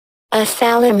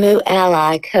Assalamu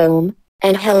alaikum,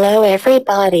 and hello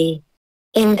everybody.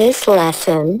 In this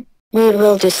lesson, we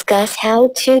will discuss how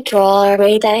to draw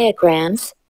array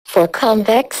diagrams for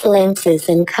convex lenses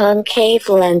and concave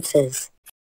lenses.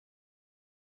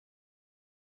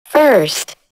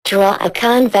 First, draw a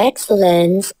convex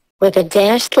lens with a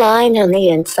dashed line on the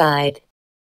inside.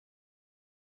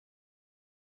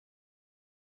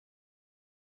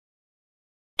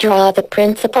 Draw the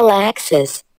principal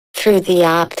axis through the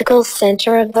optical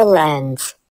center of the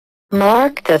lens.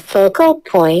 Mark the focal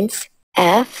points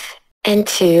F and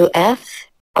 2F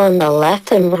on the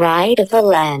left and right of the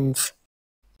lens.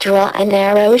 Draw an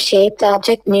arrow-shaped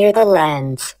object near the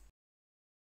lens.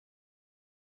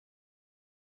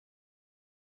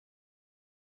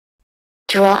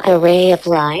 Draw a ray of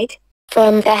light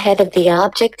from the head of the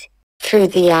object through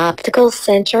the optical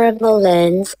center of the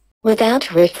lens without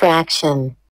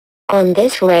refraction. On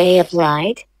this ray of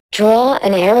light, draw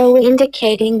an arrow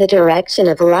indicating the direction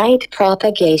of light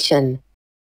propagation.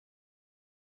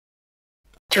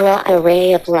 Draw a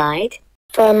ray of light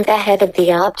from the head of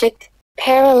the object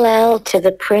parallel to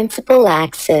the principal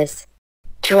axis.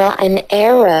 Draw an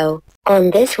arrow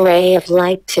on this ray of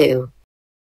light too.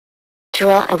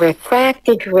 Draw a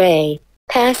refracted ray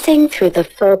passing through the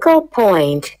focal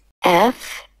point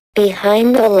F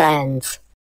behind the lens.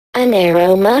 An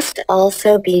arrow must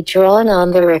also be drawn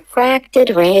on the refracted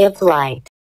ray of light.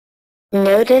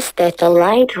 Notice that the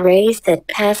light rays that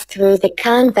pass through the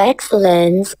convex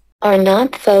lens are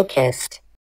not focused.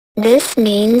 This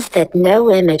means that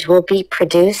no image will be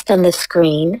produced on the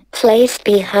screen placed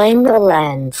behind the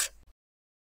lens.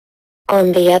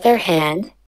 On the other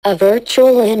hand, a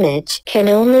virtual image can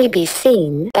only be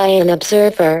seen by an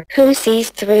observer who sees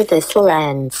through this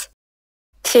lens.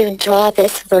 To draw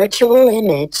this virtual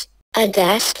image, a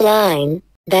dashed line,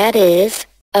 that is,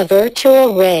 a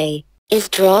virtual ray, is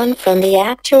drawn from the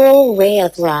actual ray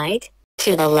of light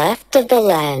to the left of the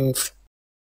lens.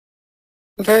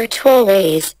 Virtual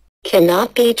rays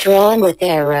cannot be drawn with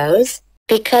arrows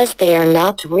because they are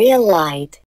not real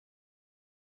light.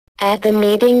 At the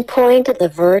meeting point of the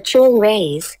virtual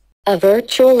rays, a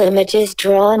virtual image is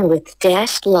drawn with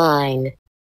dashed line.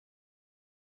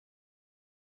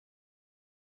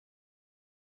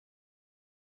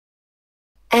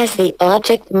 As the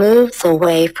object moves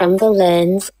away from the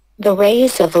lens, the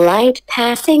rays of light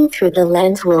passing through the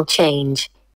lens will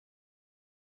change.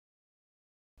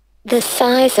 The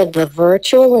size of the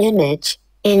virtual image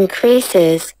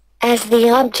increases as the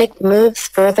object moves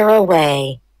further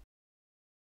away.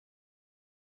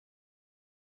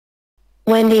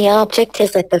 When the object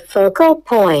is at the focal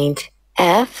point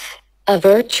F, a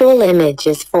virtual image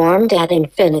is formed at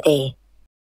infinity.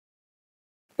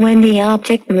 When the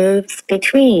object moves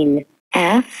between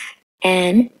F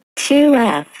and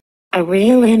 2F, a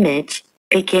real image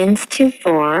begins to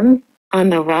form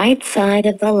on the right side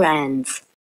of the lens.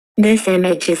 This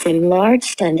image is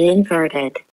enlarged and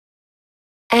inverted.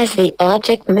 As the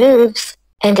object moves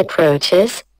and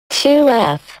approaches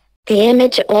 2F, the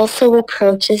image also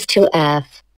approaches to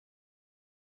F.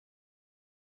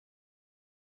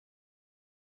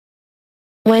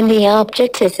 When the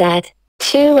object is at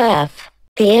 2F,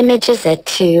 the image is at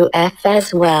 2F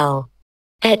as well.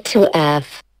 At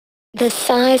 2F, the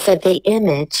size of the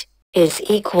image is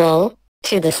equal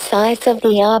to the size of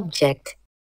the object.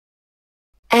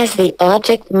 As the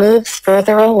object moves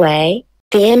further away,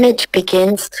 the image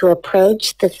begins to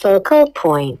approach the focal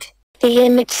point. The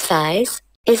image size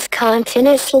is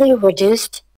continuously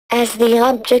reduced as the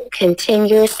object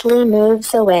continuously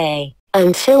moves away,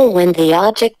 until when the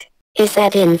object is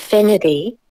at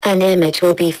infinity, an image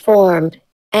will be formed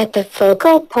at the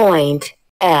focal point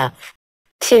F.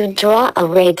 To draw a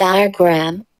ray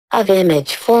diagram of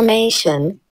image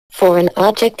formation for an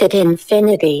object at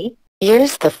infinity,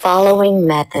 use the following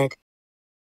method.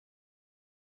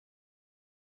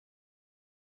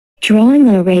 Drawing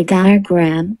a ray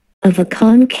diagram of a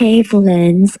concave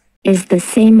lens is the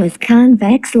same as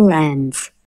convex lens.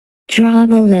 Draw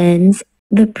the lens,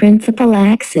 the principal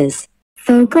axis,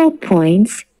 focal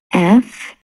points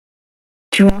F.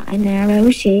 Draw an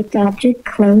arrow-shaped object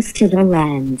close to the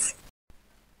lens.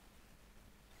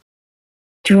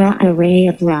 Draw a ray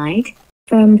of light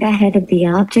from the head of the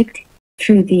object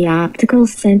through the optical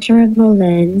center of the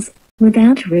lens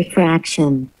without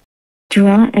refraction.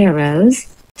 Draw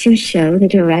arrows to show the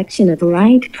direction of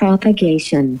light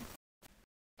propagation.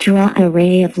 Draw a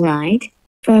ray of light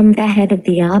from the head of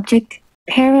the object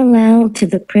parallel to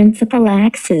the principal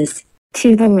axis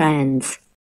to the lens.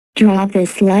 Draw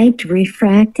this light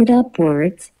refracted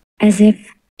upwards as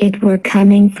if it were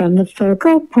coming from the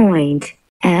focal point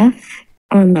F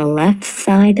on the left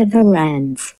side of the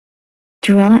lens.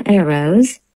 Draw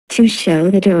arrows to show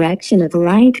the direction of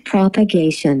light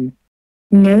propagation.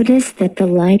 Notice that the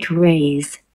light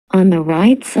rays on the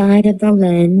right side of the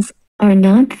lens are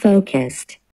not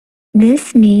focused.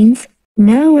 This means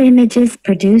no images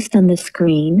produced on the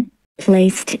screen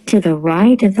placed to the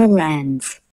right of the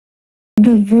lens.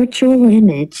 The virtual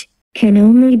image can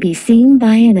only be seen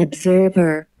by an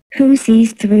observer who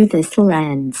sees through this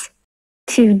lens.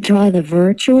 To draw the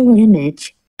virtual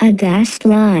image, a dashed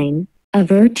line, a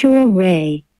virtual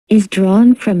ray, is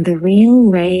drawn from the real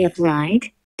ray of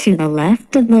light to the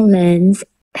left of the lens,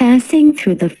 passing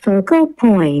through the focal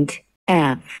point,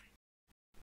 F.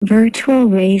 Virtual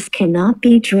rays cannot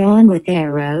be drawn with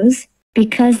arrows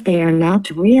because they are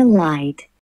not real light.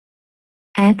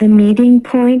 At the meeting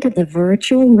point of the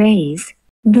virtual rays,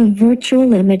 the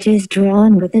virtual image is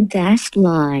drawn with a dashed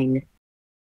line.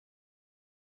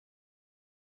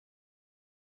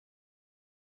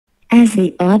 As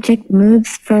the object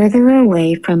moves further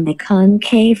away from the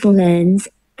concave lens,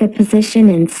 the position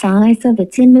and size of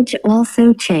its image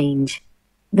also change.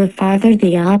 The farther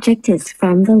the object is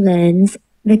from the lens,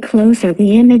 the closer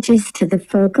the image is to the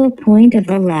focal point of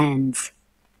the lens.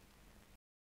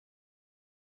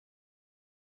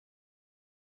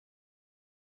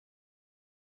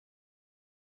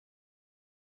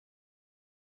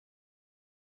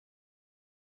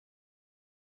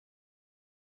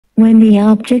 When the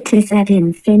object is at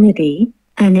infinity,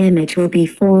 an image will be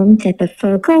formed at the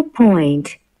focal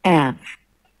point, F.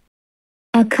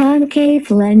 A concave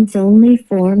lens only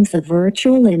forms a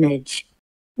virtual image.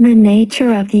 The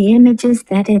nature of the image is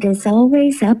that it is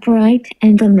always upright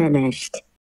and diminished.